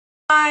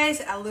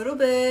Guys, a little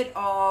bit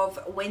of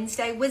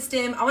Wednesday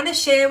wisdom. I want to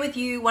share with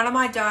you one of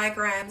my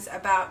diagrams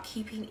about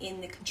keeping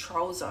in the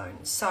control zone.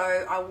 So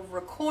I will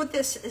record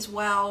this as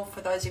well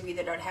for those of you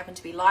that don't happen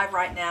to be live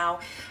right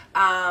now.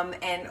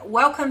 And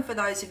welcome for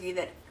those of you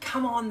that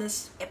come on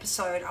this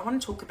episode. I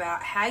want to talk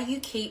about how you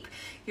keep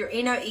your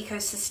inner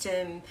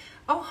ecosystem.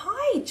 Oh,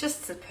 hi,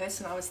 just the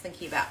person I was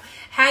thinking about.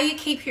 How you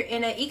keep your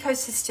inner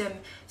ecosystem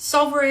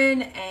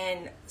sovereign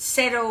and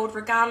settled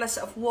regardless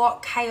of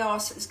what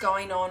chaos is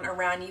going on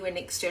around you in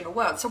the external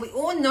world. So we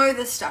all know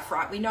this stuff,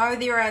 right? We know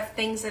there are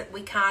things that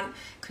we can't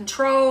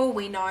control.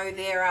 We know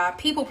there are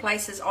people,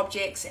 places,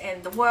 objects,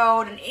 and the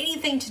world, and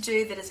anything to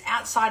do that is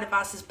outside of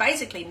us is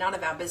basically none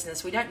of our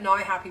business. We don't know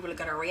how people are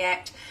going to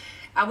react.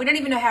 We don't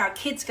even know how our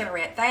kids are going to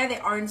react. They are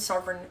their own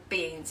sovereign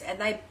beings, and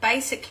they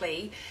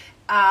basically...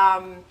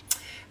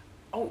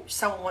 oh,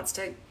 someone wants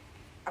to,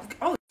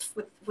 oh,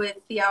 with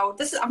the old,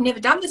 this is, I've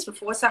never done this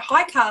before. So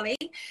hi, Carly.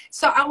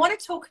 So I want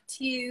to talk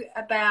to you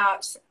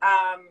about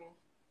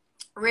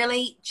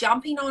really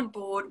jumping on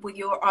board with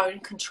your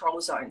own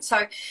control zone.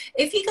 So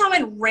if you go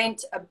and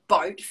rent a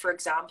boat, for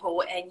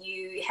example, and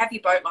you have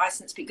your boat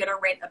license, but you're going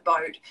to rent a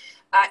boat,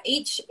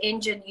 each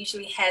engine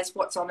usually has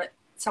what's on it,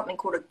 something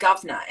called a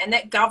governor, and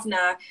that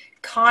governor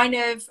kind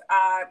of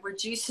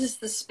reduces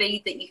the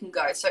speed that you can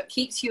go. So it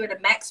keeps you at a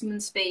maximum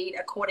speed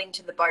according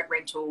to the boat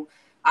rental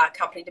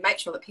company to make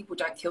sure that people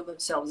don't kill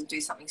themselves and do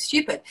something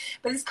stupid.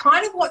 But it's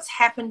kind of what's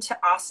happened to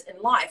us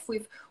in life.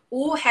 We've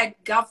all had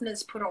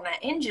governors put on our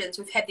engines.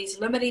 We've had these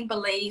limiting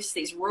beliefs,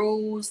 these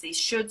rules, these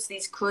shoulds,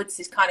 these coulds,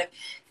 these kind of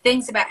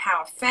things about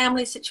how a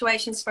family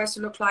situation is supposed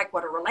to look like,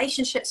 what a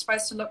relationship is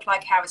supposed to look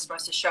like, how it's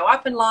supposed to show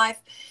up in life.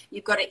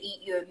 You've got to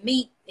eat your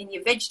meat and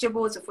your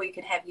vegetables before you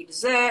can have your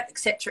dessert,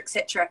 etc.,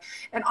 etc.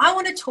 And I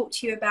want to talk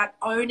to you about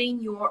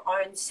owning your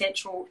own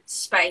central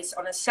space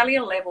on a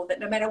cellular level, that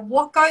no matter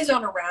what goes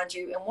on around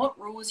you and what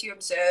rules you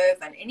observe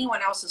and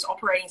anyone else's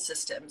operating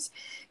systems,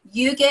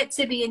 you get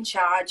to be in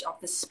charge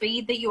of the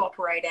speed that you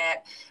operate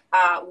at,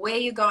 where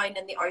you're going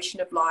in the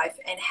ocean of life,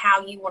 and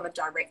how you want to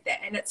direct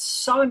that. And it's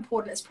so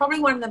important. It's probably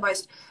one of the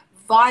most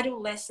vital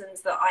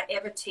lessons that I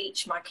ever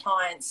teach my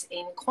clients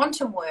in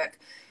quantum work,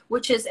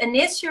 which is,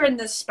 unless you're in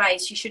this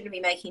space, you shouldn't be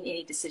making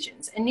any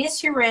decisions.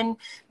 Unless you're in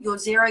your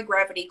zero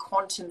gravity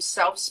quantum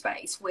self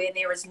space where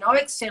there is no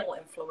external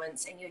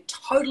influence and you're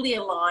totally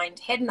aligned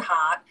head and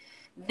heart,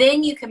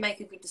 then you can make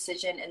a good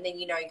decision, and then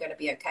you know you're going to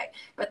be okay.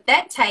 But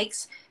that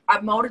takes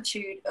a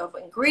multitude of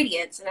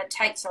ingredients, and it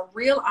takes a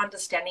real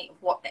understanding of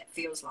what that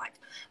feels like.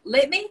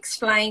 Let me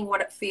explain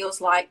what it feels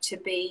like to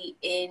be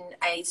in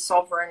a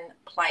sovereign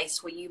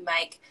place where you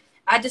make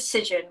a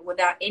decision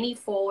without any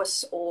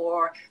force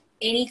or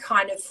any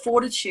kind of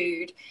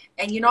fortitude,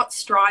 and you're not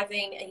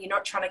striving and you're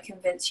not trying to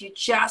convince, you're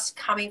just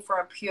coming from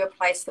a pure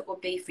place that will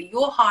be for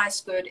your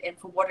highest good and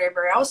for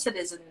whatever else that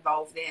is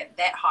involved there,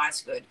 that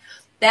highest good.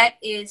 That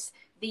is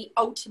the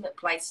ultimate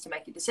place to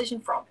make a decision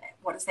from.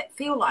 What does that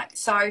feel like?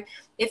 So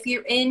if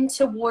you're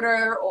into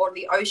water or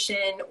the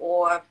ocean,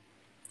 or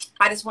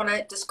I just want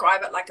to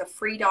describe it like a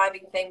free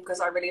diving thing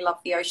because I really love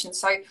the ocean.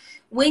 So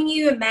when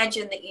you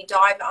imagine that you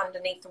dive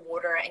underneath the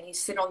water and you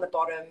sit on the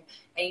bottom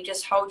and you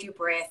just hold your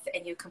breath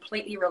and you're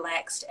completely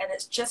relaxed, and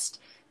it's just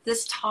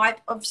this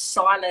type of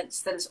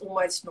silence that is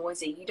almost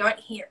noisy. You don't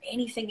hear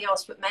anything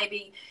else but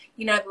maybe,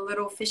 you know, the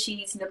little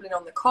fishies nibbling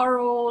on the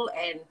coral,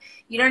 and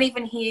you don't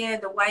even hear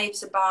the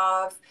waves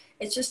above.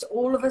 It's just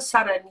all of a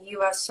sudden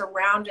you are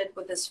surrounded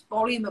with this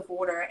volume of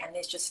water, and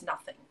there's just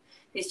nothing.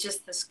 There's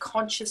just this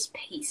conscious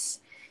peace.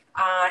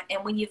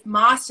 And when you've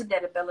mastered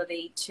that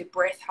ability to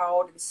breath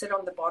hold and sit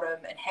on the bottom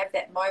and have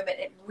that moment,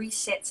 it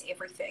resets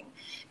everything.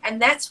 And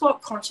that's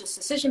what conscious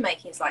decision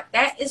making is like.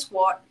 That is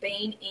what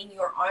being in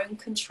your own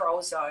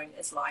control zone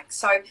is like.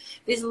 So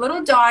there's a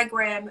little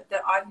diagram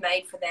that I've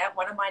made for that,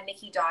 one of my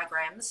Nikki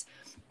diagrams.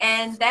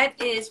 And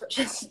that is, which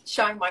is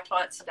showing my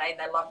clients today, and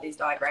they love these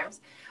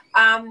diagrams.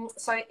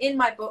 So in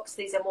my books,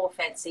 these are more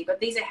fancy, but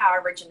these are how I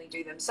originally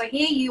do them. So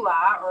here you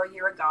are, or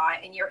you're a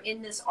guy, and you're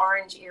in this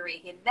orange area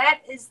here. That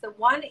is the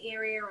one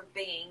area of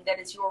being that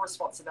is your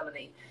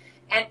responsibility.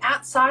 And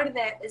outside of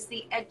that is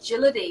the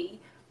agility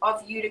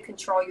of you to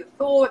control your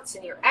thoughts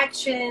and your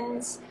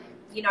actions,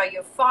 you know,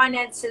 your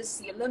finances,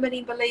 your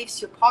limiting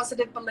beliefs, your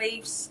positive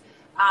beliefs,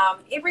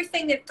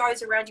 everything that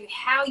goes around you,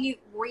 how you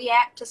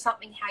react to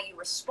something, how you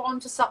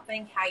respond to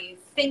something, how you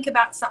think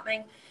about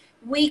something.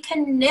 We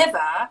can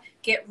never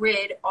get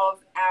rid of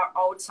our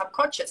old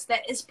subconscious.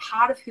 That is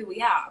part of who we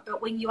are.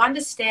 But when you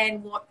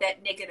understand what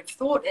that negative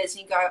thought is,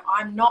 and you go,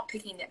 I'm not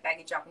picking that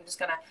baggage up, I'm just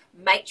going to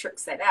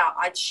matrix that out,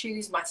 I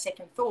choose my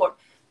second thought,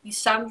 you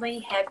suddenly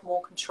have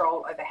more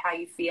control over how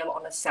you feel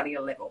on a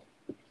cellular level.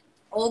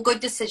 All good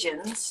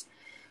decisions,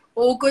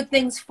 all good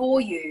things for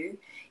you,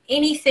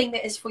 anything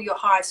that is for your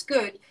highest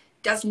good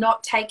does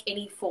not take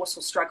any force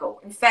or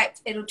struggle. In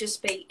fact, it'll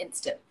just be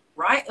instant.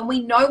 Right? And we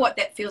know what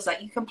that feels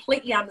like. You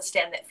completely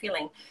understand that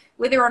feeling,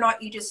 whether or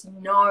not you just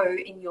know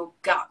in your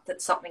gut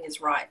that something is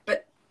right.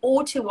 But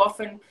all too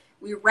often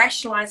we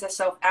rationalize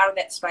ourselves out of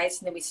that space,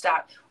 and then we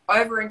start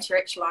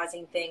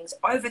over-intellectualizing things,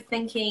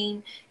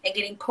 overthinking, and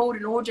getting pulled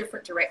in all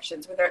different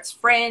directions, whether it's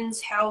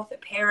friends, health,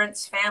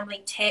 parents,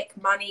 family, tech,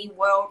 money,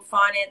 world,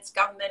 finance,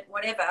 government,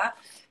 whatever.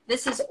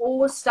 This is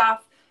all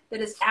stuff that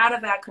is out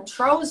of our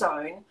control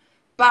zone,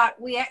 but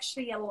we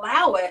actually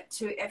allow it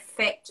to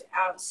affect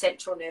our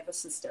central nervous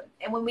system.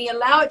 And when we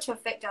allow it to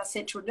affect our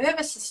central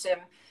nervous system,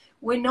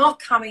 we're not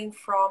coming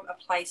from a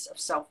place of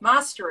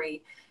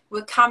self-mastery.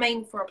 We're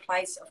coming from a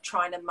place of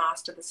trying to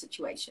master the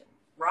situation,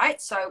 right?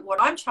 So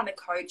what I'm trying to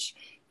coach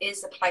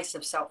is a place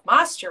of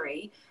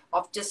self-mastery,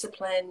 of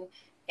discipline,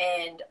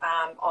 and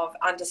of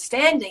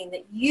understanding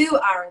that you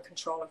are in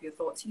control of your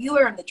thoughts. You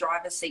are in the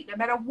driver's seat, no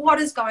matter what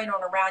is going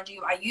on around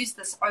you. I used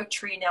this oak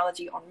tree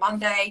analogy on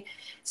Monday.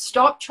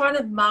 Stop trying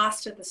to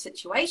master the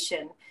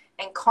situation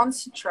and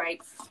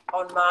concentrate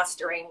on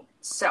mastering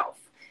self.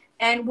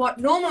 And what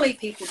normally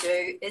people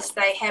do is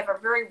they have a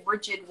very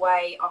rigid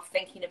way of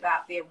thinking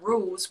about their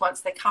rules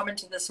once they come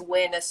into this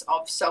awareness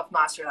of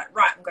self-mastery. Like,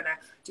 right, I'm going to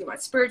do my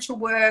spiritual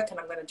work, and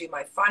I'm going to do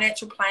my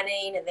financial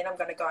planning, and then I'm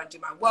going to go and do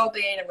my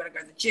well-being. I'm going to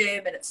go to the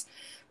gym. And it's,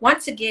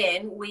 once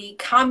again, we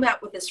come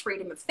up with this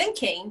freedom of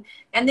thinking,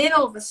 and then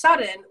all of a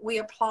sudden we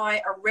apply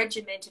a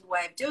regimented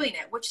way of doing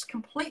it, which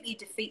completely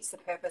defeats the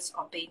purpose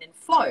of being in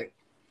flow.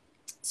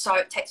 So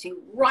it takes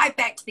you right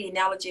back to the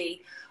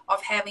analogy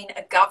of having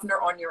a governor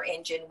on your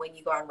engine when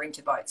you go and rent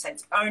a boat. So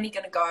it's only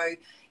going to go,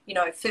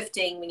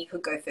 15 when you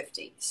could go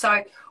 50.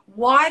 So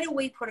why do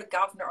we put a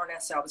governor on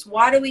ourselves?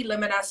 Why do we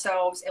limit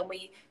ourselves?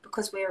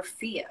 Because we're a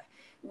fear.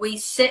 We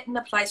sit in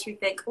a place where we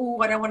think, oh,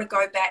 I don't want to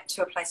go back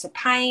to a place of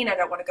pain. I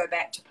don't want to go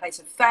back to a place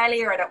of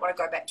failure. I don't want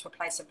to go back to a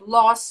place of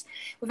loss.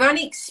 We've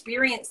only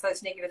experienced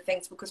those negative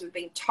things because we've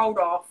been told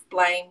off,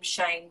 blamed,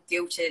 shamed,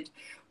 guilted,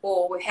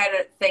 or we've had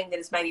a thing that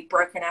has maybe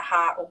broken our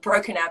heart or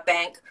broken our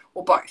bank,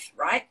 or both,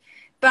 right?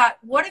 But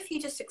what if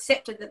you just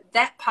accepted that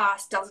that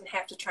past doesn't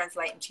have to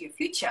translate into your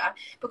future,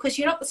 because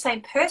you're not the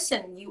same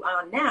person you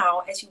are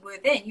now as you were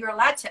then. You're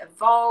allowed to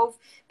evolve,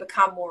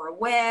 become more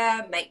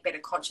aware, make better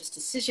conscious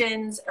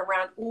decisions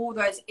around all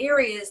those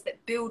areas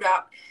that build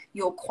up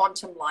your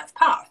quantum life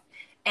path.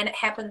 And it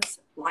happens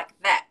like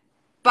that.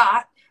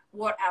 But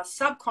what our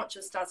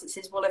subconscious does, it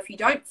says, well, if you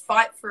don't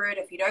fight for it,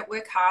 if you don't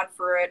work hard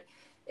for it,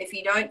 if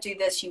you don't do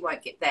this, you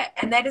won't get that.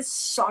 And that is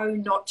so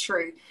not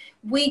true.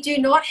 We do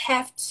not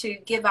have to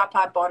give up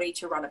our body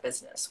to run a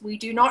business. We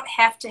do not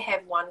have to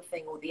have one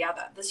thing or the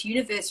other. This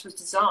universe was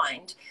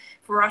designed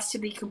for us to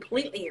be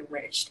completely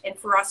enriched and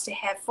for us to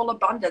have full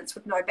abundance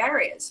with no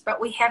barriers. But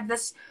we have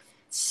this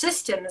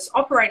system, this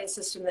operating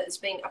system that is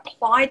being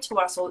applied to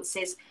us all. It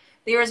says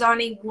there is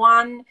only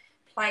one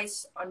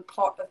place on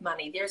pot of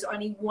money. There's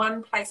only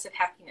one place of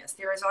happiness.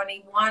 There is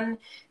only one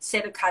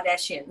set of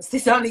Kardashians.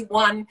 There's only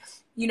one,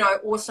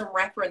 awesome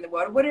rapper in the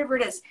world, whatever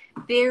it is.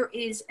 There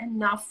is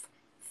enough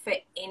for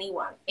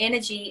anyone.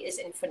 Energy is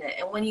infinite.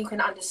 And when you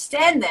can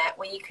understand that,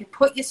 when you can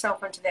put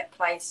yourself into that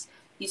place,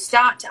 you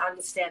start to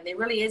understand there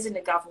really isn't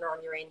a governor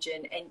on your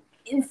engine and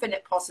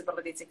infinite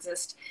possibilities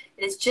exist.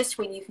 It is just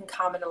when you can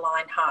come and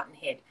align heart and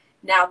head.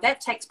 Now,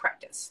 that takes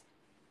practice.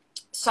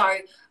 So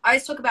I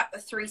always talk about the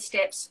 3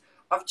 steps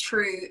of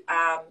true,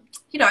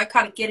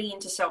 kind of getting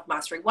into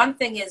self-mastery. One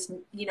thing is,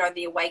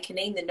 the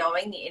awakening, the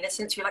knowing, the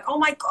innocence. You're like, oh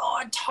my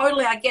God,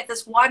 totally, I get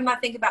this. Why didn't I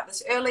think about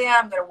this earlier?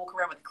 I'm going to walk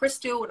around with a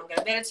crystal, and I'm going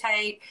to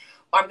meditate,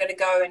 or I'm going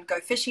to go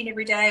fishing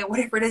every day, or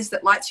whatever it is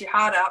that lights your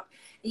heart up.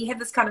 And you have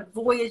this kind of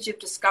voyage of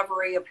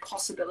discovery, of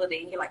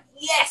possibility, and you're like,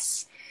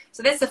 yes.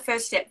 So that's the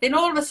first step. Then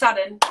all of a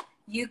sudden,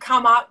 you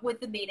come up with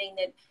the meaning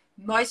that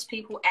most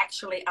people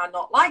actually are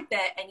not like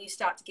that, and you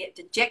start to get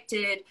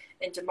dejected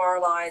and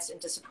demoralized and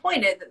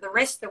disappointed that the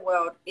rest of the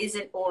world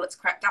isn't all it's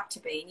cracked up to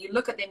be. And you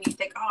look at them and you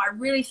think, oh, I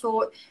really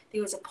thought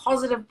there was a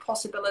positive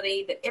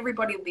possibility that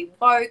everybody would be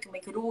woke and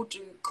we could all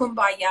do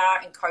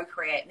kumbaya and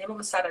co-create. And then all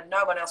of a sudden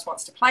no one else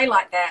wants to play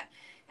like that,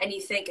 and you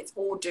think it's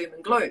all doom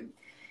and gloom.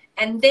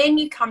 And then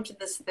you come to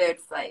this third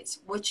phase,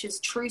 which is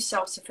true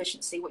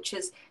self-sufficiency, which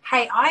is,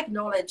 hey, I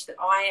acknowledge that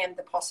I am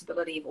the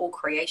possibility of all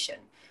creation.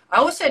 I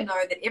also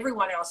know that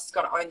everyone else has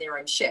got to own their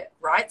own shit,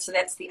 right? So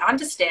that's the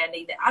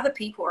understanding that other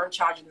people are in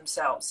charge of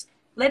themselves.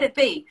 Let it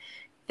be.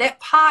 That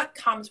part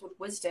comes with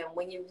wisdom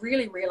when you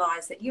really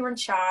realize that you're in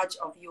charge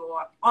of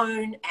your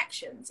own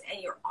actions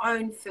and your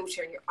own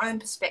filter and your own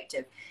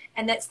perspective.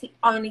 And that's the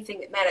only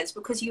thing that matters,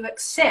 because you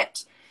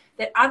accept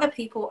that other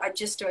people are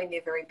just doing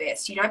their very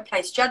best. You don't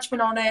place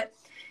judgment on it.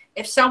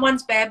 If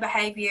someone's bad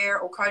behavior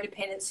or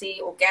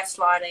codependency or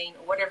gaslighting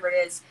or whatever it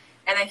is,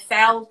 and they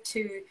fail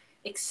to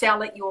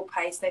excel at your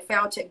pace, they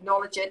fail to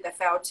acknowledge it, they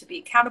fail to be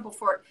accountable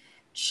for it,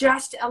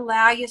 just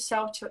allow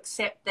yourself to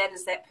accept that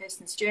as that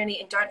person's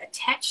journey and don't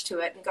attach to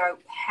it and go,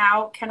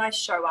 how can I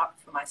show up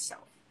for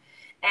myself?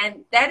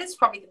 And that is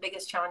probably the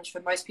biggest challenge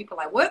for most people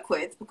I work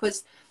with,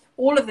 because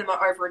all of them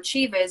are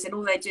overachievers and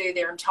all they do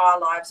their entire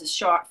lives is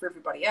show up for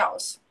everybody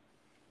else.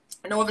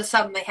 And all of a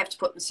sudden they have to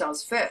put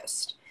themselves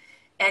first.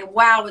 And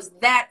wow, is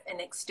that an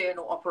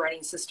external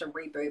operating system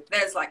reboot?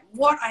 That is like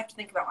what I have to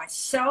think about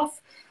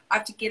myself. I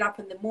have to get up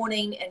in the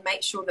morning and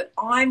make sure that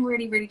I'm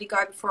really ready to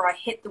go before I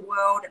hit the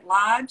world at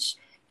large.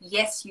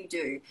 Yes, you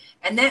do.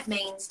 And that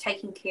means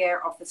taking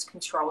care of this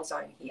control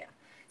zone here.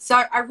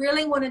 So I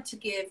really wanted to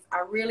give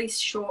a really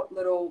short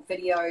little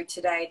video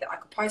today that I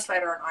could post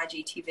later on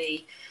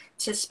IGTV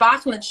to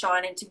sparkle and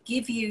shine and to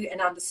give you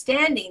an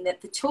understanding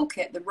that the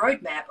toolkit, the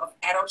roadmap of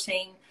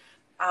adulting,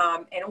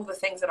 and all the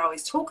things that I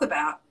always talk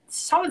about,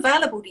 so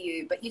available to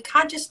you, but you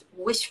can't just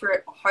wish for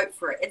it or hope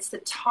for it. It's the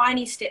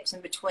tiny steps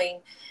in between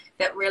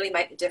that really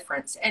make the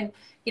difference. And,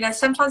 you know,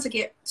 sometimes I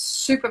get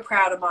super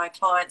proud of my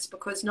clients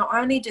because not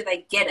only do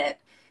they get it,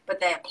 but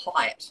they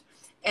apply it.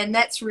 And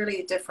that's really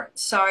a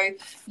difference. So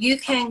you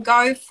can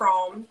go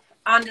from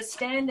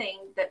understanding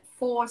that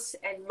force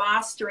and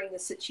mastering the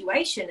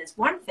situation is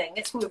one thing.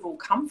 That's where we've all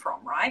come from,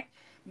 right?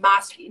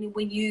 Mastering,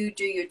 when you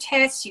do your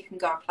tests, you can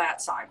go and play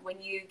outside.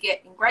 When you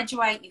get and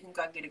graduate, you can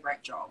go and get a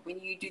great job. When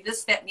you do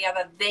this, that, and the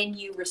other, then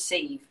you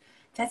receive.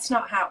 That's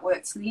not how it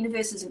works. The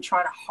universe isn't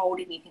trying to hold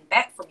anything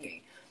back from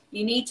you.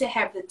 You need to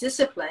have the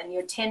discipline,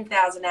 your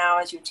 10,000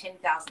 hours, your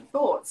 10,000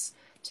 thoughts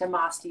to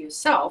master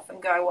yourself and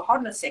go, well, hold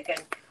on a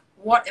second.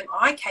 What am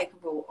I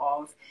capable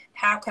of?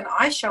 How can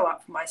I show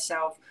up for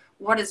myself?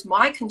 What is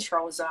my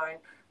control zone,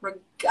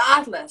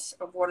 regardless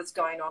of what is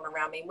going on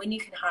around me? When you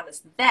can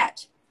harness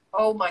that,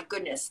 oh my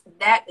goodness,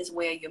 that is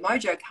where your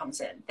mojo comes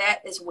in.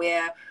 That is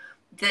where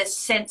this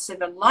sense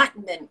of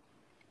enlightenment,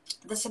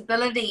 this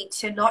ability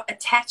to not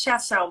attach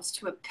ourselves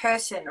to a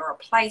person or a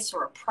place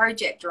or a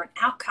project or an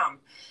outcome,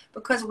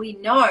 because we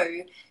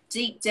know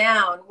deep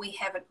down we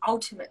have an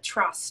ultimate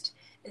trust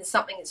in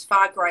something that's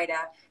far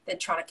greater than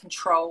trying to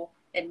control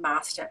and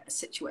master a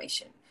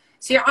situation.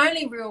 So your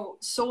only real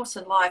source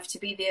in life to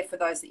be there for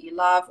those that you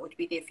love, or to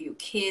be there for your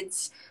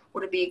kids, or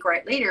to be a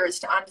great leader, is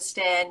to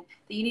understand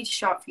that you need to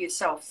show up for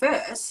yourself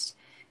first,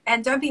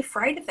 and don't be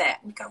afraid of that,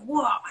 and go,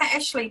 whoa, I'm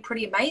actually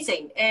pretty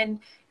amazing, and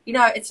you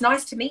know, it's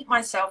nice to meet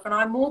myself, and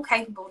I'm more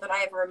capable than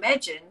I ever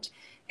imagined.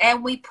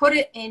 And we put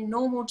it in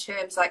normal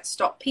terms like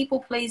stop people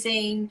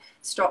pleasing,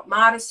 stop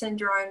martyr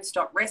syndrome,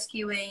 stop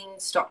rescuing,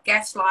 stop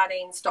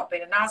gaslighting, stop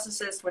being a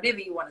narcissist, whatever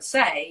you want to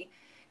say.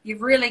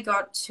 You've really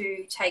got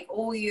to take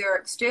all your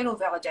external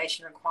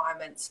validation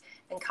requirements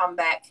and come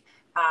back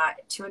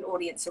to an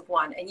audience of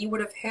one. And you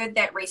would have heard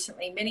that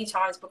recently many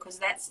times, because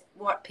that's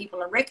what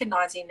people are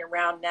recognizing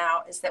around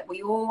now, is that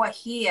we all are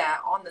here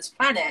on this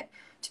planet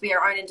to be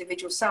our own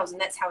individual selves, and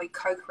that's how we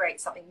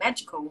co-create something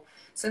magical.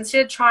 So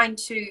instead of trying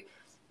to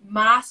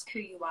mask who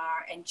you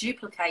are and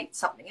duplicate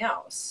something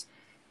else,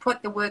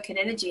 put the work and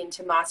energy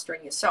into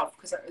mastering yourself,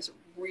 because it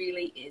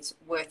really is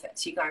worth it.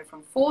 So you're going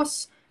from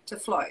force to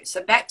flow.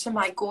 So back to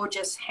my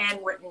gorgeous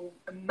handwritten,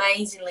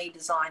 amazingly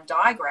designed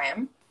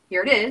diagram.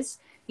 Here it is.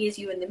 Here's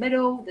you in the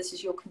middle. This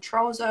is your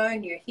control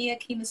zone. You're here,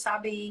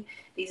 Kimasabi.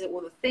 These are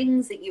all the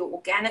things that you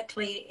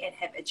organically and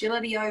have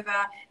agility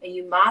over, and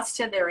you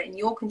master. They're in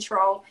your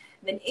control.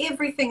 And then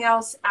everything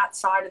else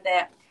outside of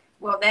that,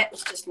 well, that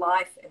is just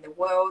life and the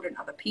world and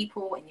other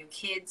people and your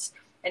kids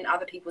and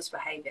other people's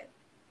behavior.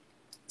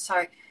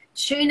 So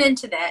tune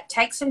into that.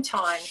 Take some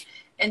time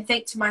and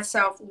think to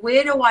myself,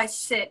 where do I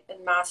sit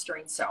in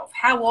mastering self?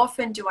 How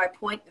often do I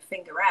point the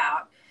finger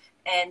out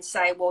and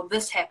say, well,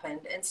 this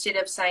happened, instead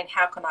of saying,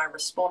 how can I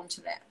respond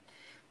to that?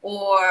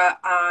 Or,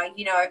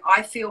 you know,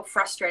 I feel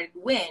frustrated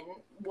when,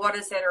 what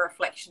is that a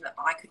reflection that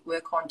I could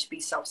work on to be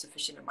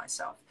self-sufficient in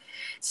myself?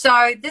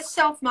 So this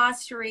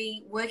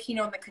self-mastery, working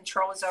on the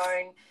control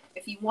zone,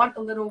 if you want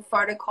a little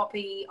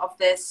photocopy of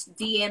this,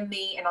 DM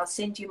me and I'll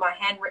send you my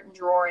handwritten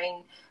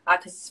drawing,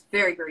 because it's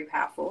very, very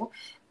powerful.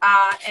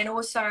 And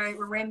also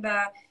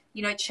remember,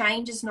 you know,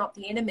 change is not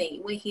the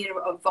enemy. We're here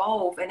to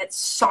evolve, and it's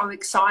so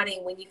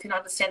exciting when you can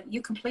understand that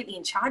you're completely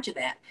in charge of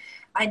that.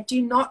 I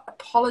do not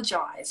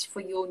apologize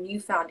for your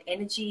newfound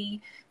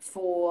energy,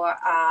 for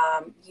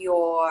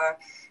your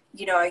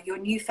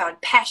newfound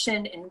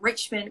passion,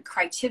 enrichment,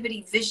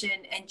 creativity,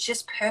 vision, and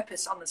just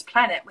purpose on this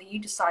planet, when you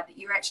decide that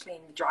you're actually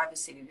in the driver's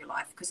seat of your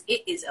life, because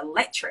it is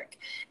electric.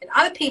 And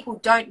other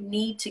people don't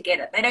need to get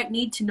it. They don't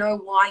need to know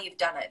why you've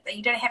done it.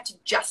 You don't have to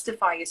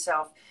justify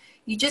yourself.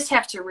 You just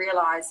have to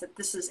realize that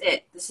this is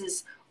it. This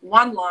is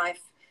one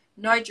life,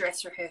 no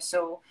dress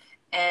rehearsal.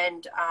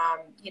 And,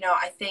 you know,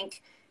 I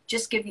think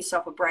just give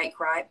yourself a break,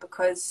 right?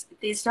 Because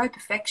there's no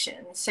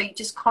perfection. So you're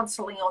just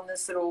constantly on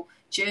this little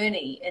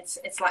journey. It's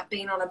like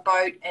being on a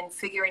boat and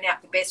figuring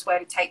out the best way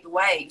to take the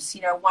waves.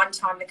 You know, one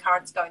time the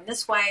current's going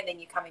this way and then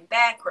you're coming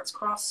back, or it's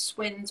cross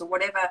winds or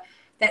whatever.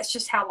 That's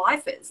just how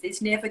life is.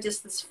 There's never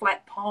just this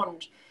flat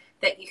pond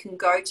that you can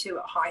go to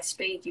at high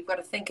speed. You've got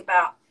to think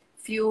about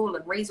fuel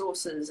and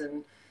resources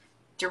and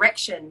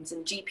directions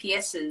and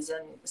GPSs,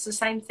 and it's the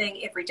same thing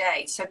every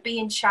day. So be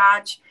in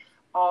charge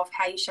of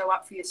how you show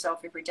up for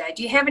yourself every day.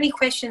 Do you have any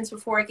questions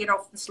before I get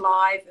off this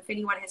live? If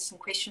anyone has some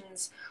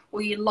questions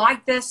or you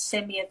like this,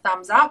 send me a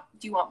thumbs up.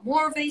 Do you want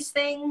more of these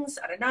things?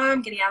 I don't know.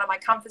 I'm getting out of my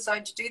comfort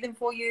zone to do them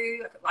for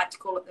you. I like to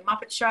call it the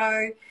Muppet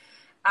Show.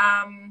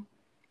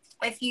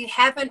 If you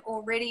haven't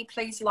already,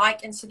 please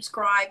like and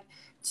subscribe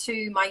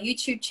to my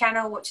YouTube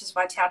channel, which is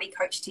Vitality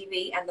Coach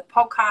TV, and the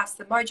podcast,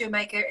 The Mojo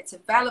Maker. It's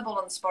available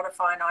on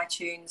Spotify and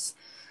iTunes.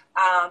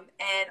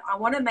 And I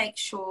want to make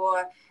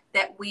sure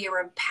that we are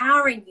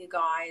empowering you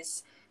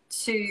guys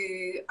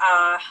to,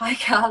 hi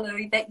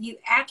Carlo, that you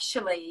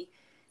actually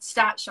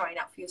start showing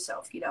up for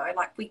yourself. You know,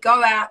 like we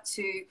go out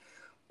to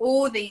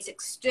all these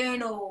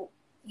external,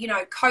 you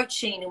know,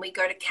 coaching, and we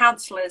go to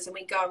counselors, and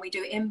we go and we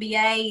do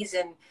MBAs,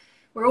 and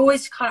we're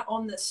always kind of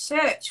on the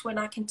search, when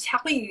I can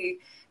tell you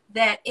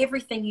that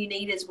everything you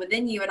need is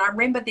within you. And I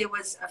remember there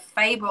was a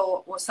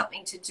fable or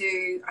something to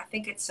do, I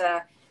think it's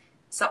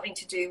something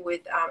to do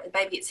with,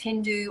 maybe it's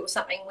Hindu or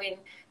something, when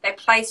they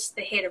place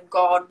the head of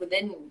God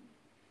within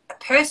a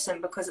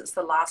person because it's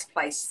the last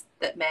place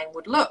that man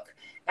would look.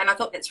 And I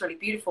thought that's really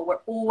beautiful. We're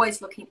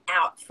always looking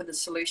out for the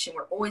solution.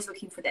 We're always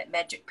looking for that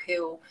magic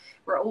pill.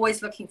 We're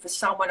always looking for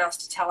someone else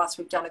to tell us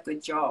we've done a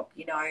good job.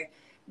 You know,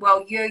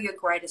 well, you're your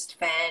greatest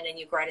fan and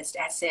your greatest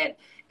asset.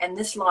 And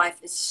this life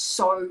is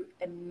so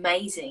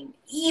amazing.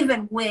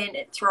 Even when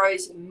it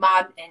throws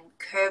mud and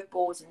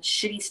curveballs and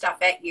shitty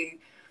stuff at you,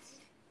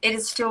 it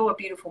is still a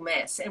beautiful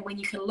mess. And when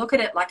you can look at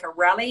it like a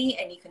rally,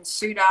 and you can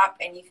suit up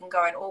and you can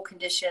go in all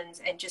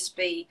conditions and just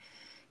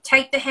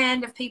take the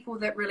hand of people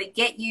that really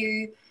get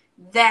you,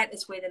 that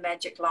is where the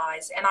magic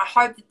lies. And I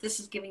hope that this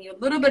is giving you a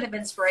little bit of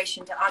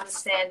inspiration to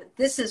understand that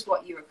this is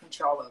what you're in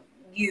control of.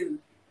 You,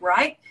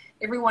 right?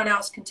 Everyone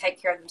else can take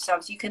care of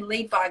themselves. You can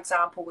lead by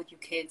example with your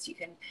kids. You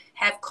can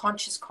have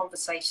conscious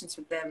conversations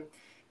with them.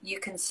 You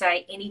can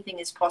say anything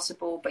is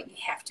possible, but you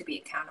have to be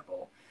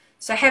accountable.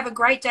 So have a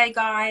great day,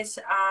 guys.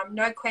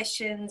 No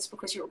questions,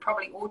 because you're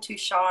probably all too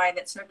shy.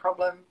 That's no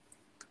problem.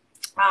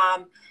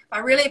 I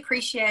really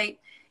appreciate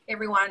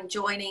everyone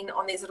joining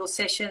on these little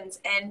sessions.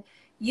 And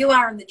you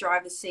are in the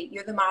driver's seat.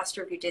 You're the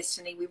master of your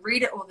destiny. We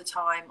read it all the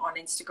time on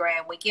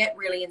Instagram. We get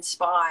really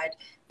inspired.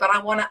 But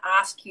I want to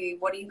ask you,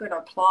 what are you going to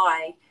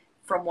apply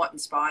from what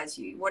inspires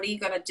you? What are you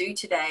going to do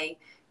today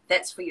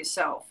that's for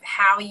yourself?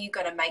 How are you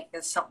going to make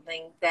this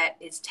something that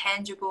is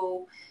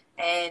tangible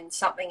and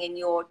something in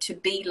your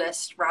to-be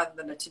list rather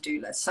than a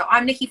to-do list? So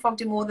I'm Nikki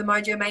Fogden-Moore, the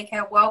Mojo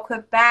Maker.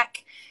 Welcome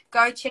back.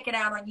 Go check it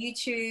out on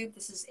YouTube.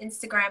 This is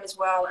Instagram as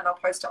well, and I'll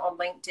post it on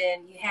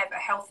LinkedIn. You have a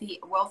healthy,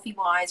 wealthy,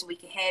 wise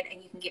week ahead,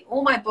 and you can get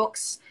all my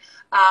books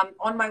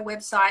on my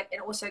website,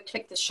 and also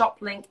click the shop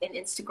link in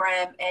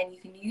Instagram, and you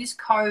can use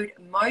code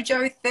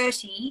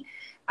MOJO30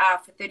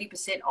 for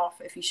 30% off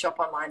if you shop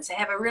online. So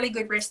have a really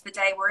good rest of the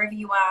day wherever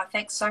you are.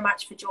 Thanks so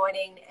much for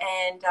joining,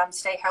 and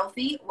stay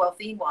healthy,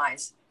 wealthy, and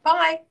wise.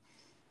 Bye.